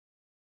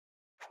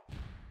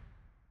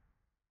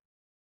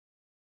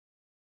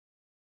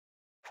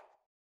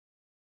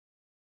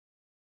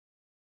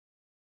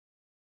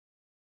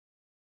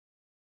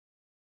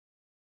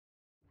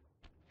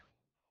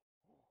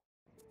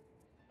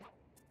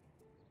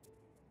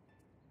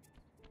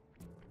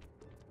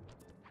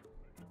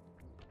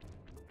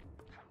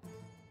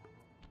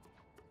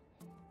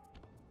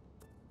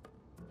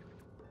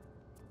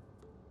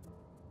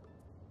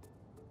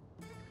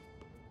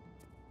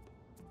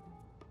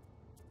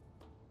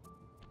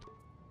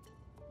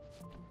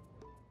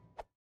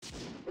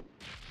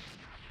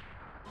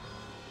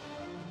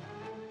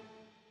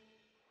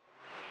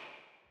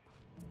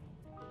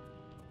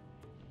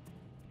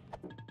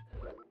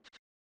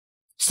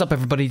What's up,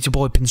 everybody? It's your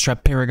boy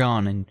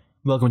PinstripeParagon, and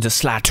welcome to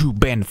Sly 2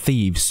 Band of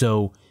Thieves.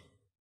 So,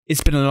 it's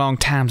been a long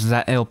time since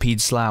I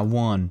LP'd Sly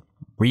 1.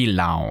 Real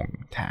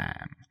long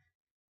time.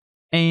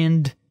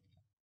 And,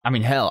 I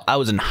mean, hell, I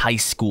was in high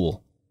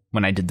school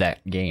when I did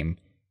that game.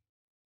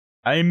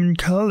 I'm in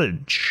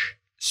college.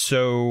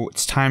 So,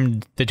 it's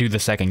time to do the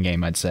second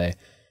game, I'd say.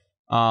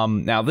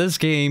 Now, this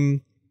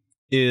game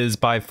is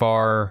by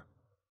far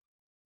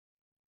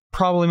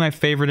probably my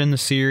favorite in the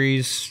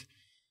series.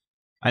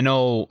 I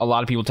know a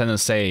lot of people tend to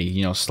say,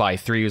 you know, Sly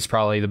 3 was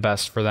probably the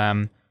best for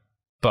them,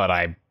 but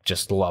I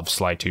just love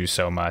Sly 2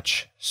 so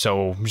much.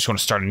 So I'm just going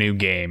to start a new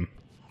game.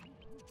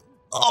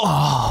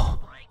 Oh!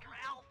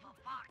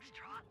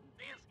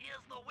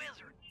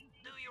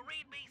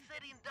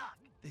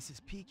 This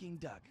is Peking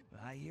Duck.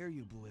 I hear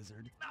you,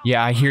 Blizzard.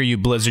 Yeah, I hear you,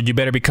 Blizzard. You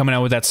better be coming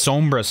out with that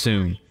Sombra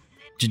soon.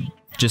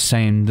 Just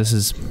saying, this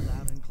is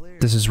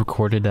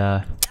recorded,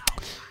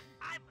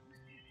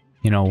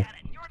 you know,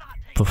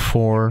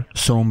 before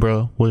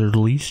Sombra was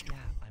released.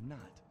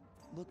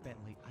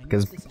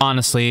 Because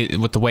honestly,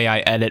 with the way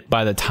I edit,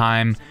 by the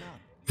time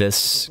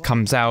this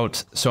comes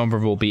out,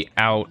 Sombra will be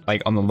out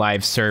like on the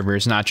live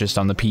servers, not just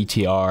on the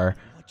PTR.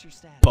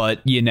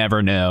 But you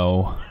never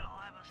know.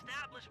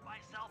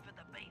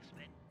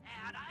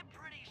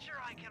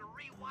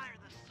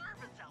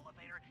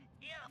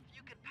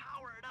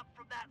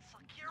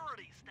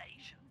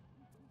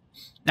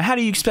 Now, how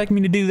do you expect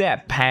me to do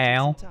that,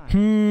 pal?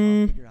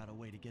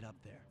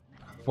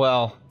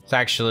 Well, it's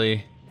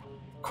actually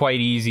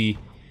quite easy.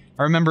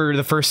 I remember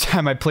the first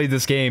time I played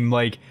this game,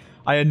 like,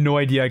 I had no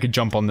idea I could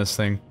jump on this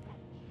thing.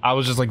 I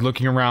was just, like,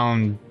 looking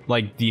around,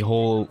 like, the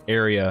whole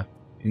area,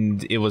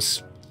 and it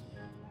was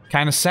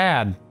kind of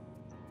sad.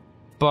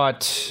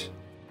 But,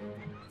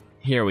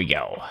 here we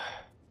go.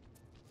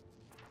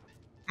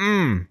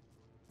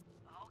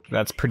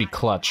 That's pretty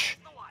clutch.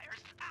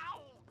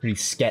 Pretty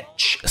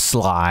sketch,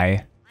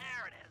 Sly.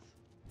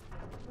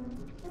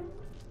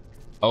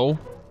 Oh.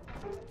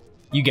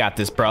 You got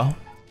this, bro.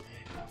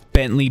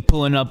 Bentley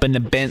pulling up in the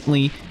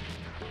Bentley.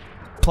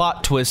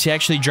 Plot twist, he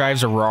actually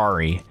drives a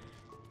Rari.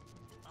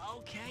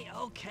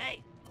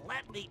 Okay.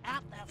 Let me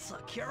at that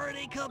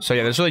security company. So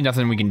yeah, there's really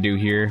nothing we can do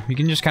here. We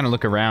can just kind of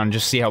look around,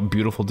 just see how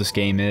beautiful this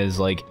game is.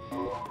 Like,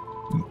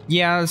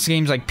 yeah, this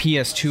game's like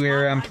PS2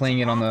 era. I'm playing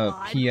it on the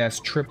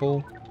PS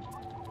Triple.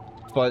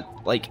 But,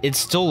 like, it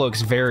still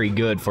looks very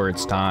good for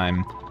its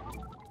time.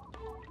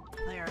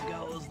 There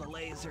goes the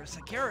laser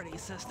security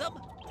system.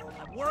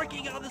 I'm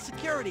working on the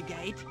security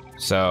gate.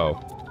 So,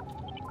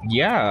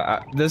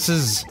 yeah, this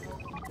is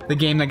the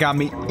game that got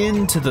me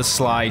into the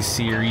Sly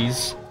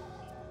series.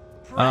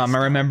 I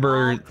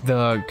remember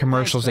the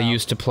commercials they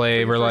used to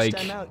play were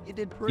like,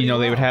 you know,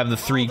 they would have the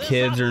 3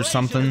 kids or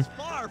something,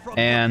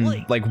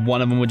 and like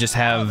one of them would just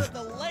have,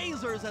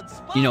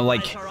 you know,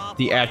 like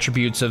the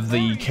attributes of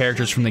the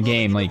characters from the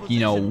game. Like, you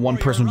know, one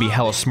person would be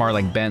hella smart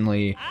like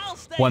Bentley,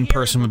 one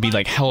person would be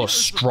like hella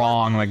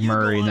strong like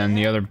Murray, and then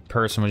the other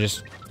person would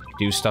just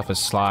do stuff as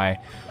Sly.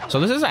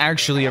 So this is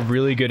actually a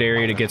really good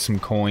area to get some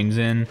coins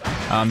in,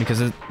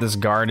 because this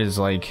guard is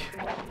like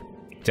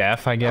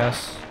deaf, I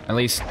guess. At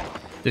least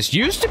this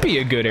used to be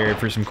a good area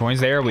for some coins.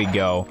 There we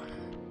go.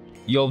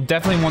 You'll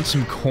definitely want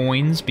some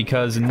coins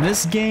because in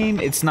this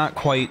game it's not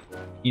quite,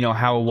 you know,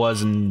 how it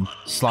was in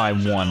Sly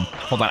 1.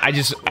 Hold on,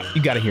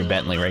 you gotta hear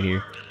Bentley right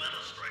here.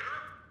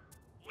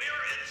 We're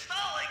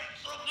installing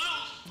some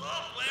new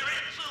software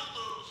into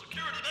the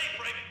security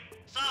mainframe,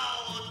 so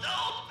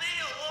don't be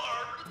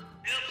alarmed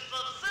if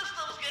some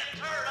systems get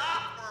turned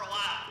off for a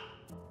while.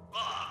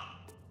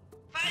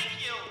 Thank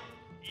you.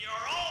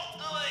 You're all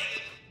doing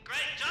a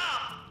great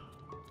job.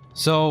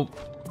 So,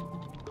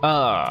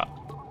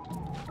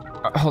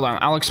 hold on,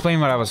 I'll explain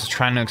what I was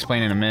trying to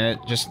explain in a minute.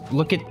 Just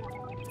look at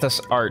this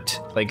art.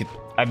 Like,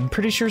 I'm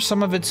pretty sure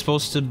some of it's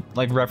supposed to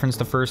like reference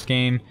the first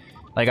game,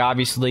 like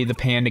obviously the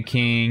Panda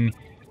King,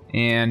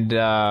 and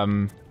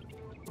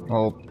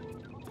well,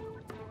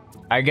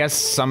 I guess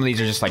some of these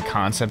are just like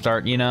concept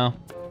art, you know.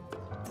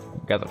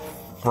 Got the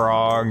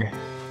frog.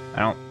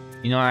 I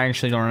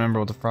actually don't remember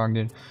what the frog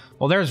did.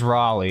 Well, there's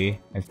Raleigh.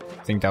 I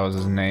think that was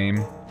his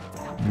name.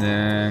 And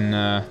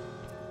then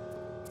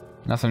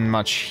nothing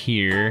much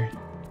here.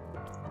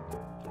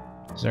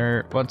 Is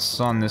there, what's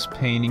on this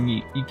painting?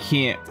 You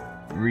can't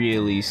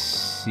really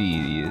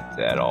see it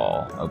at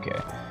all. Okay.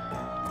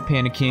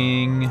 Panda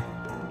King.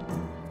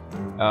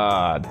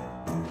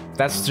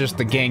 That's just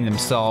the gang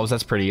themselves.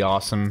 That's pretty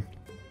awesome.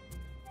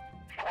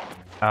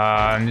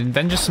 And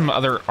then just some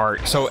other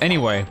art. So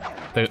anyway,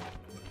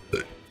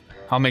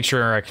 I'll make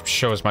sure I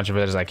show as much of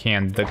it as I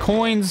can. The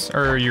coins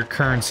are your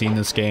currency in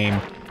this game.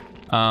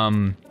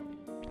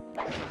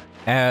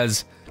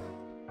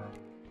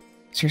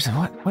 Seriously,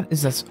 what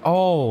is this?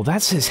 Oh,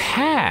 that's his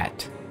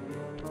hat.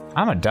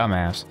 I'm a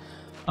dumbass.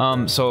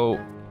 So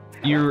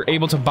you're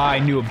able to buy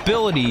new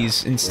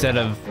abilities instead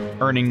of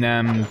earning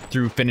them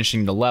through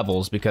finishing the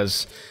levels,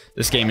 because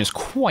this game is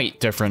quite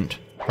different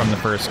from the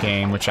first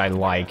game, which I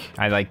like.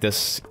 I like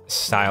this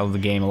style of the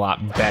game a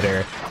lot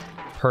better,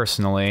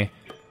 personally.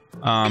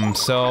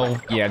 So,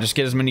 yeah, just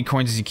get as many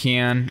coins as you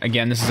can.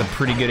 Again, this is a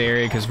pretty good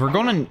area, because we're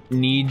going to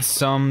need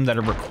some that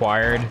are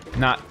required.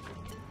 Not...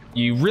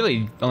 You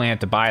really only have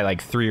to buy,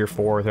 like, 3 or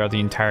 4 throughout the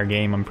entire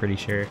game, I'm pretty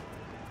sure.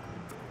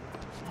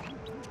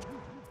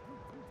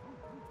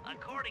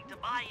 According to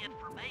my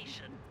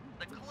information,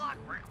 the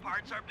clockwork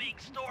parts are being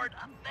stored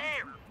up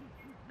there.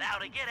 Now,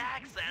 to get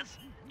access,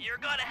 you're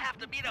gonna have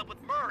to meet up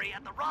with Murray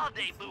at the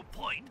rendezvous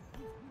point.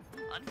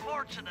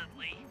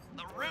 Unfortunately,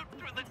 the route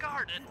through the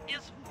garden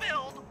is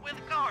filled with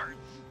guards.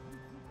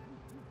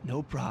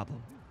 No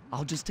problem.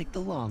 I'll just take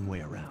the long way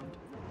around.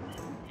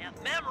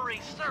 If memory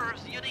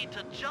serves, you need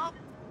to jump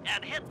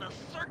and hit the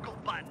circle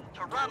button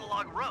to run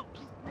along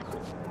ropes.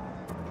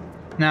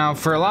 Now,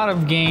 for a lot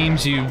of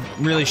games, you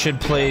really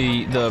should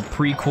play the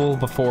prequel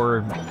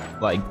before,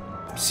 like,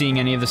 seeing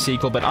any of the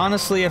sequel, but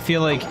honestly, I feel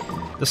like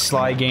the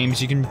Sly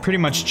games, you can pretty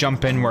much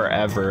jump in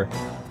wherever.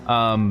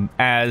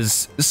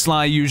 As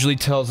Sly usually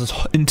tells his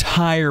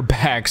entire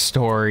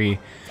backstory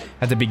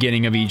at the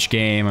beginning of each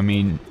game. I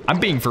mean,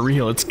 I'm being for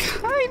real, it's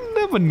kind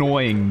of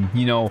annoying,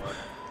 you know.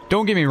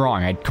 Don't get me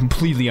wrong, I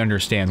completely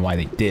understand why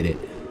they did it.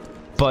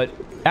 But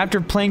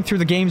after playing through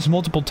the games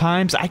multiple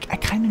times, I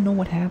kind of know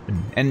what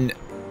happened. And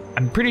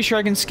I'm pretty sure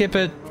I can skip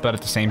it, but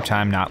at the same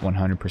time, not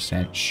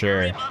 100%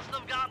 sure. He must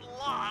have gotten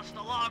lost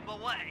along the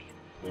way.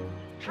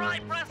 Try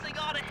pressing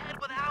on ahead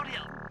without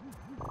him.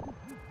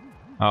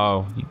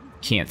 Oh, you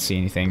can't see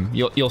anything.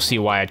 You'll see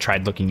why I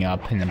tried looking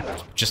up in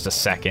just a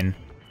second.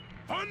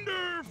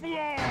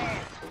 Thunderflow!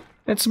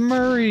 It's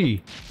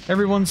Murray!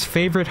 Everyone's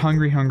favorite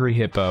hungry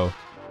hippo.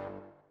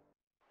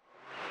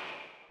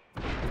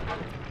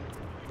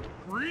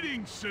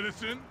 Greetings,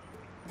 citizen.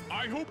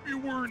 I hope you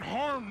weren't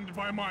harmed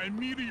by my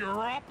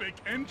meteoropic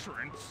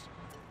entrance.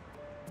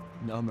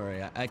 No,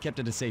 Murray, I kept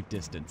at a safe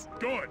distance.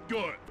 Good,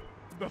 good.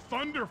 The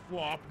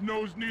Thunderflop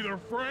knows neither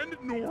friend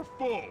nor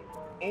foe,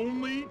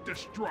 only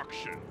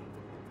destruction.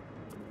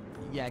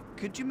 Yeah,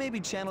 could you maybe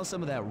channel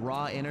some of that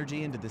raw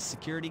energy into the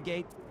security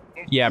gate?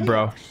 Yeah,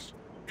 bro.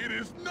 It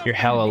is You're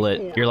hella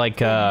lit. You're like,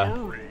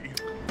 Murray.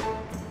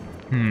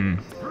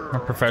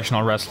 what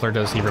professional wrestler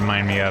does he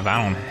remind me of?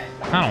 I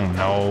don't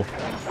know.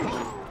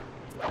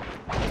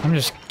 I'm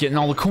just getting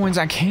all the coins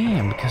I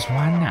can, because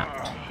why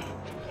not?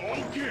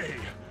 Okay,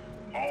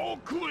 all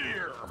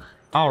clear.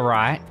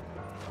 Alright.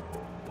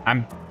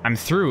 I'm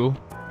through.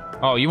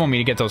 Oh, you want me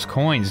to get those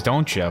coins,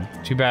 don't you?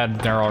 Too bad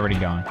they're already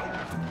gone.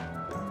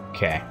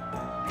 Okay.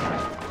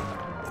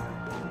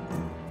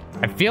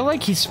 I feel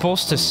like he's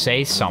supposed to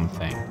say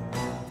something.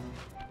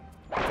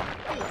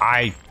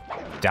 I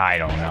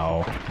don't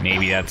know.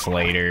 Maybe that's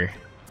later.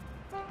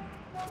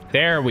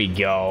 There we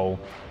go.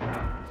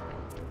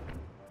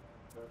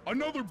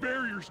 Another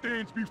barrier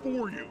stands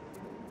before you.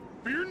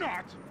 Fear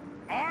not,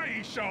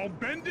 I shall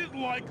bend it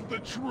like the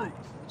truth.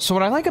 So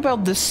what I like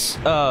about this,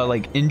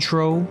 like,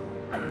 intro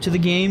to the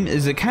game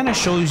is it kind of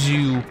shows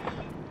you,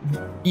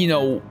 you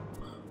know,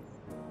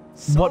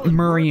 what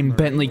Murray and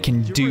Bentley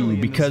can do,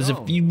 because if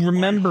you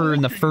remember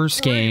in the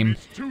first game,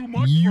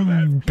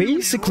 you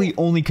basically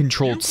only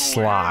controlled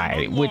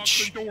Sly,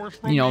 which,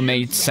 you know,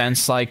 made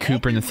sense. Sly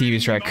Cooper and the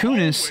Thieves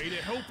Raccoonus,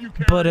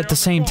 but at the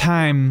same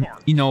time,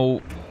 you know,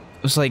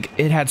 it was like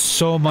it had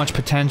so much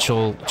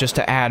potential just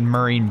to add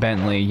Murray and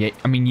Bentley.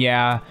 I mean,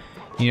 yeah,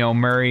 you know,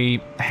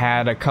 Murray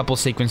had a couple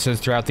sequences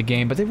throughout the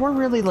game, but they weren't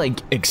really, like,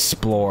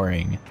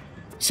 exploring.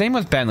 Same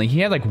with Bentley. He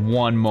had, like,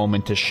 one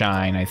moment to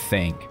shine, I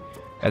think.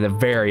 At the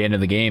very end of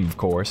the game, of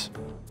course.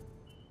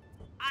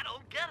 I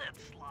don't get it,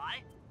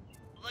 Sly.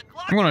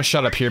 I'm gonna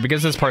shut up here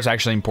because this part's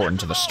actually important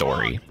to the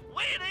story.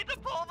 We need to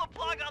pull the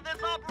plug on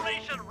this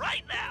operation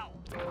right now.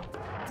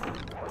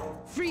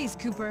 Freeze,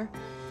 Cooper.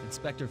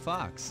 Inspector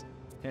Fox,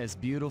 as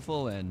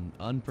beautiful and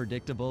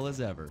unpredictable as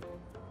ever.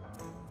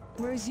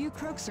 Whereas you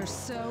crooks are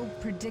so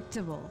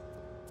predictable.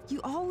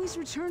 You always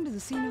return to the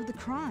scene of the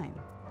crime.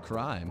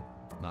 Crime?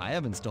 I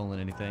haven't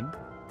stolen anything.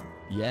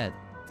 Yet.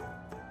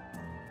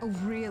 Oh,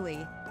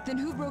 really? Then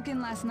who broke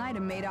in last night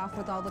and made off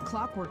with all the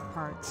clockwork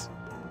parts?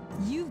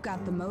 You've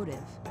got the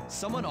motive.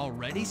 Someone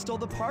already stole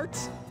the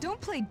parts? Don't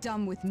play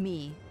dumb with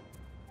me.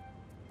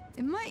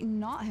 It might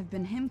not have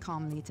been him,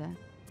 Carmelita.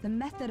 The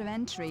method of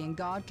entry and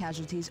guard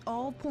casualties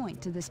all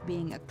point to this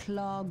being a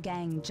Claw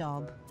Gang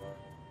job.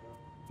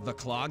 The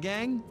Claw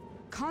Gang?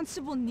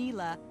 Constable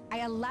Neela, I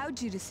allowed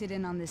you to sit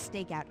in on this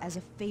stakeout as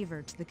a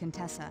favor to the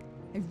Contessa.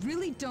 I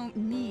really don't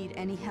need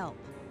any help.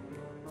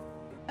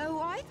 Oh,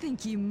 I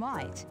think you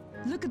might.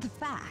 Look at the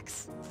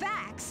facts.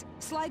 Facts?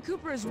 Sly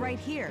Cooper is right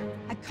here.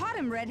 I caught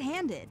him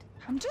red-handed.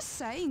 I'm just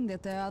saying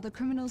that there are other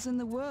criminals in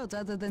the world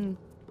other than...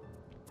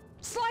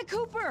 Sly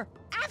Cooper!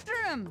 After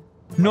him!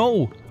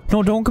 No,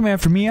 don't come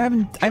after me. I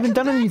haven't done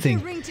Back, you anything.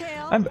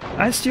 ringtail!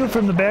 I steal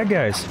from the bad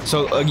guys.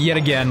 So yet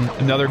again,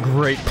 another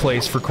great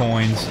place for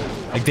coins.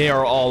 Like, they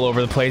are all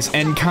over the place.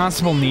 And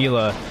Constable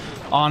Neela,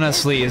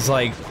 honestly, is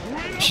like,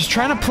 she's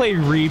trying to play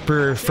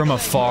Reaper from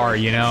afar,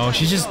 you know?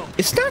 She's just,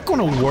 it's not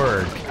gonna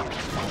work.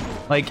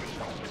 Like,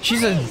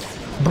 she's a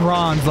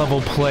bronze level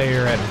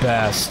player at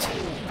best.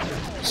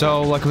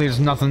 So luckily there's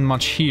nothing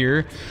much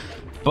here.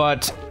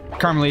 But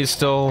Carmelita is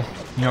still,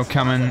 you know,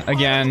 coming.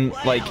 Again,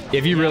 like,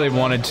 if you really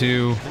wanted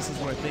to,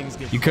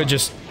 you could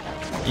just,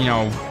 you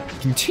know,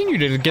 continue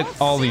to get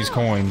all these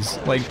coins.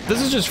 Like,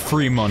 this is just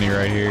free money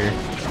right here.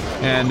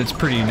 And it's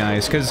pretty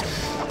nice, because,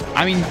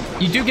 I mean,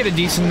 you do get a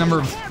decent number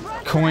of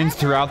coins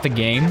throughout the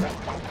game.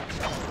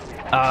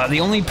 The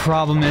only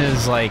problem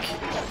is, like,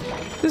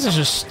 this is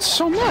just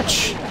so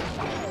much.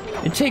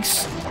 It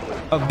takes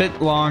a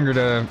bit longer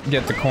to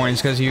get the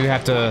coins because you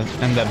have to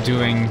end up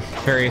doing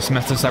various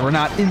methods that were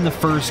not in the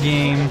first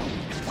game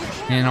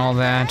and all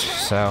that.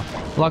 So,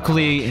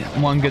 luckily,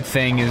 one good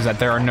thing is that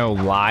there are no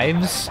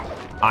lives.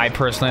 I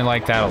personally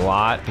like that a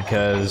lot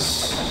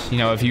because, you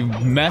know, if you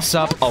mess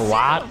up a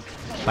lot,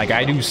 like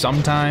I do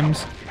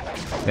sometimes,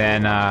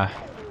 then,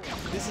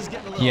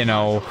 you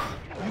know,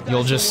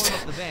 you'll just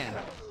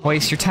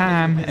waste your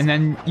time, and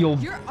then you'll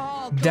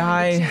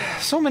die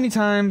so many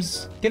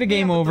times, get a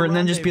game over, and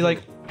then just be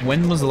like,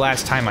 when was the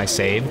last time I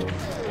saved?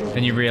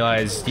 Then you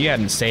realize you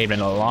hadn't saved in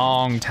a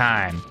long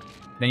time.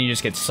 Then you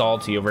just get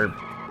salty over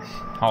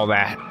all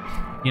that,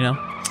 you know?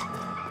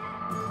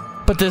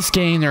 But this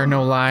game, there are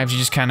no lives, you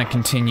just kind of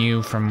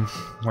continue from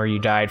where you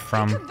died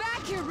from.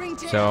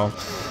 So,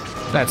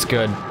 that's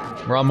good.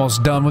 We're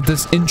almost done with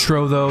this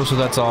intro, though, so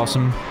that's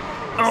awesome.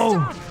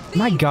 Oh,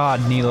 my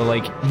God, Neela,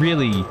 like,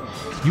 really,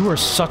 you are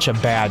such a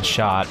bad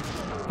shot.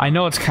 I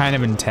know it's kind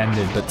of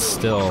intended, but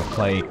still,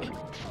 like,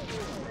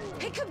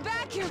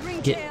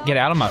 get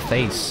out of my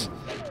face.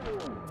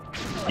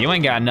 You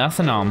ain't got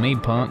nothing on me,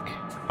 punk.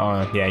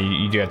 Oh, yeah,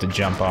 you do have to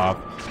jump off.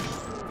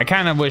 I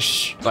kind of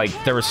wish, like,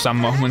 there were some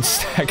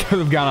moments that could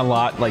have gone a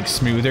lot, like,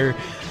 smoother.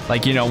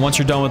 Like, you know, once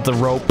you're done with the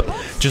rope,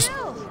 just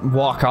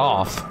walk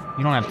off.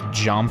 You don't have to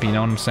jump, you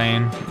know what I'm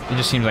saying? It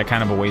just seems like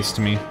kind of a waste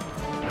to me.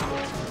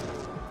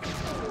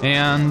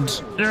 And...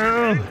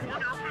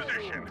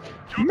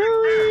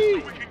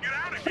 Murray!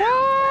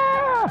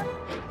 Ah!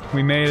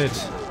 We made it.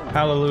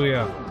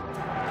 Hallelujah.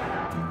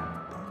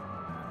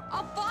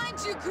 I'll find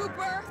you,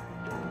 Cooper.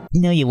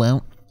 No, you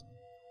won't.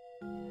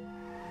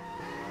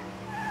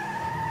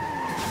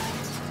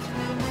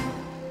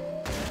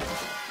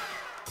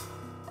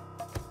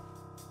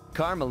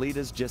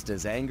 Carmelita's just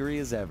as angry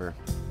as ever.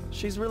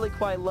 She's really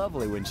quite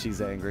lovely when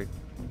she's angry.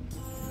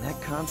 That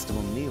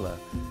Constable Neela,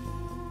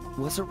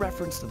 was a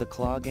reference to the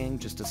Claw Gang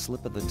just a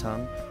slip of the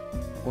tongue,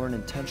 or an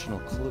intentional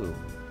clue?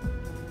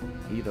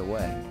 Either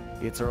way,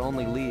 it's her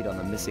only lead on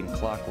the missing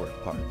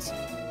Clockwork parts.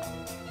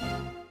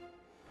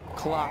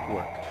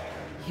 Clockwork.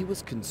 He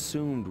was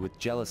consumed with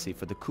jealousy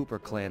for the Cooper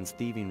clan's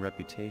thieving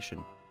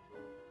reputation.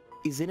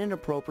 Is it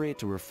inappropriate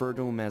to refer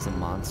to him as a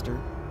monster?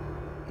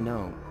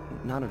 No,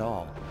 not at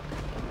all.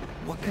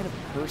 What kind of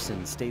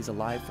person stays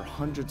alive for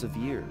hundreds of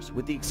years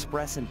with the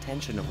express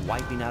intention of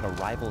wiping out a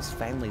rival's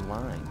family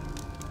line?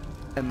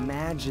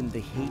 Imagine the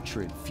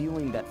hatred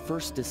fueling that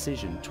first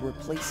decision to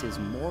replace his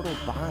mortal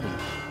body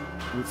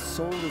with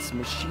soulless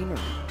machinery.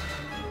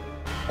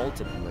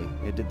 Ultimately,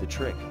 it did the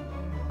trick.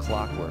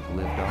 Clockwork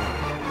lived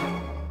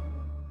on.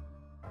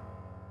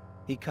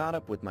 He caught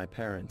up with my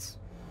parents,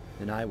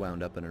 and I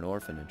wound up in an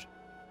orphanage.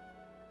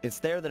 It's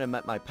there that I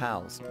met my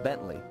pals,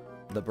 Bentley,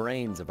 the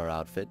brains of our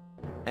outfit,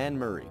 and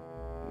Murray,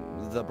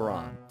 the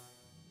brawn.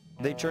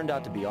 They turned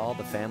out to be all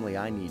the family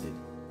I needed.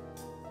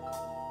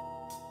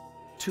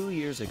 2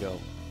 years ago,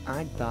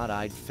 I thought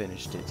I'd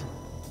finished it.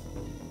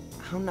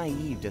 How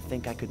naive to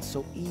think I could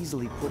so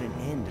easily put an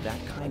end to that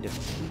kind of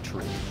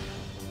hatred.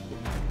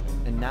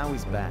 And now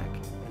he's back.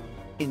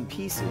 In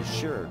pieces,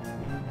 sure,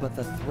 but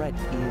the threat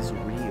is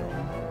real.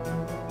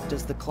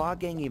 Does the Claw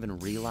Gang even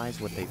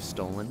realize what they've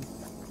stolen?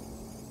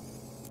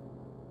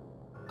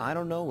 I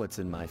don't know what's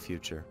in my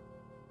future,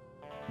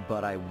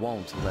 but I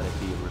won't let it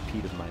be a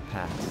repeat of my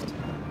past.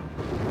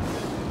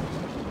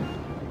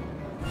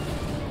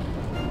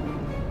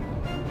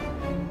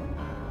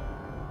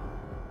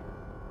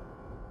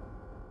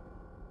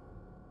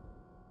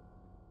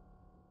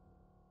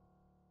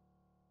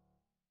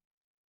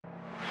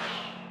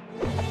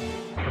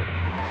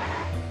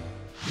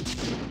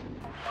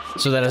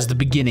 So that is the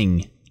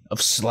beginning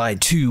of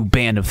Slide 2,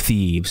 Band of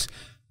Thieves.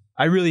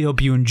 I really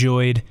hope you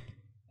enjoyed.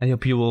 I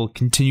hope you will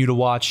continue to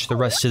watch the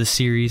rest of the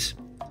series.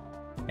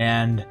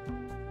 And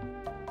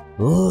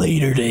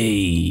later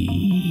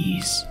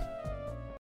days.